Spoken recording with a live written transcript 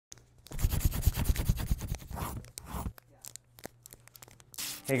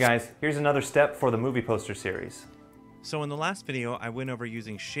Hey guys, here's another step for the movie poster series. So in the last video, I went over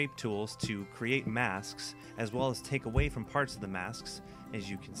using shape tools to create masks, as well as take away from parts of the masks, as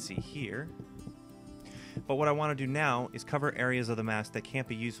you can see here. But what I want to do now is cover areas of the mask that can't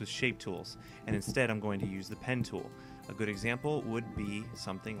be used with shape tools, and instead I'm going to use the pen tool. A good example would be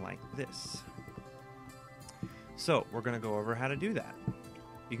something like this. So we're going to go over how to do that.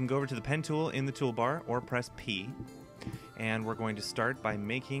 You can go over to the pen tool in the toolbar or press P, and we're going to start by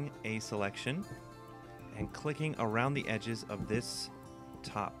making a selection and clicking around the edges of this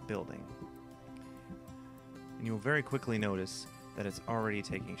top building. And you'll very quickly notice that it's already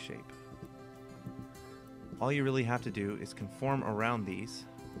taking shape. All you really have to do is conform around these.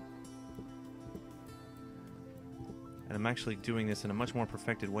 And I'm actually doing this in a much more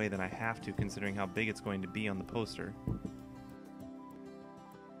perfected way than I have to, considering how big it's going to be on the poster.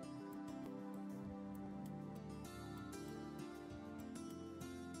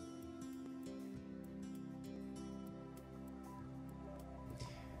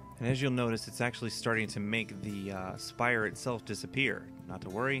 And as you'll notice, it's actually starting to make the spire itself disappear. Not to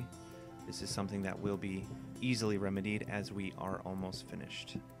worry, this is something that will be easily remedied as we are almost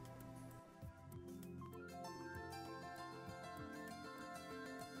finished.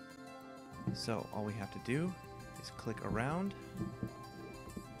 So all we have to do is click around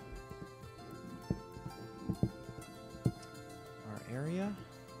our area,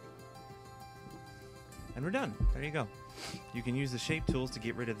 and we're done. There you go. You can use the shape tools to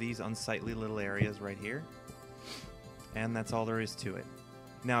get rid of these unsightly little areas right here. And that's all there is to it.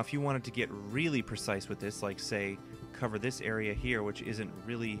 Now, if you wanted to get really precise with this, like say, cover this area here, which isn't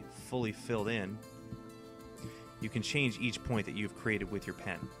really fully filled in, you can change each point that you've created with your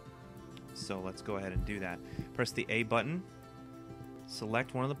pen. So let's go ahead and do that. Press the A button,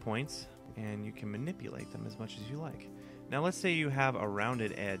 select one of the points, and you can manipulate them as much as you like. Now let's say you have a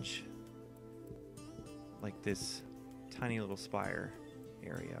rounded edge like this tiny little spire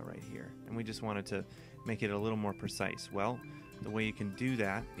area right here, and we just wanted to make it a little more precise. Well, the way you can do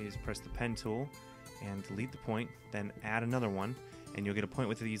that is press the pen tool and delete the point, then add another one, and you'll get a point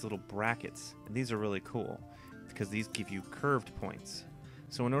with these little brackets. And these are really cool because these give you curved points.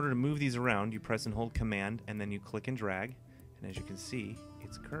 So in order to move these around, you press and hold Command, and then you click and drag, and as you can see,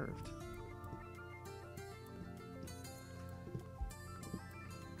 it's curved.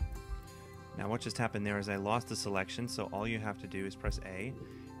 Now what just happened there is I lost the selection, so all you have to do is press A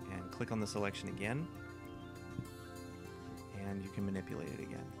and click on the selection again, and you can manipulate it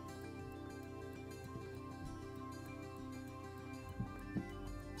again.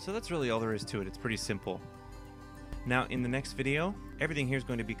 So that's really all there is to it. It's pretty simple. Now in the next video, everything here is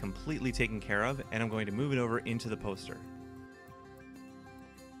going to be completely taken care of, and I'm going to move it over into the poster.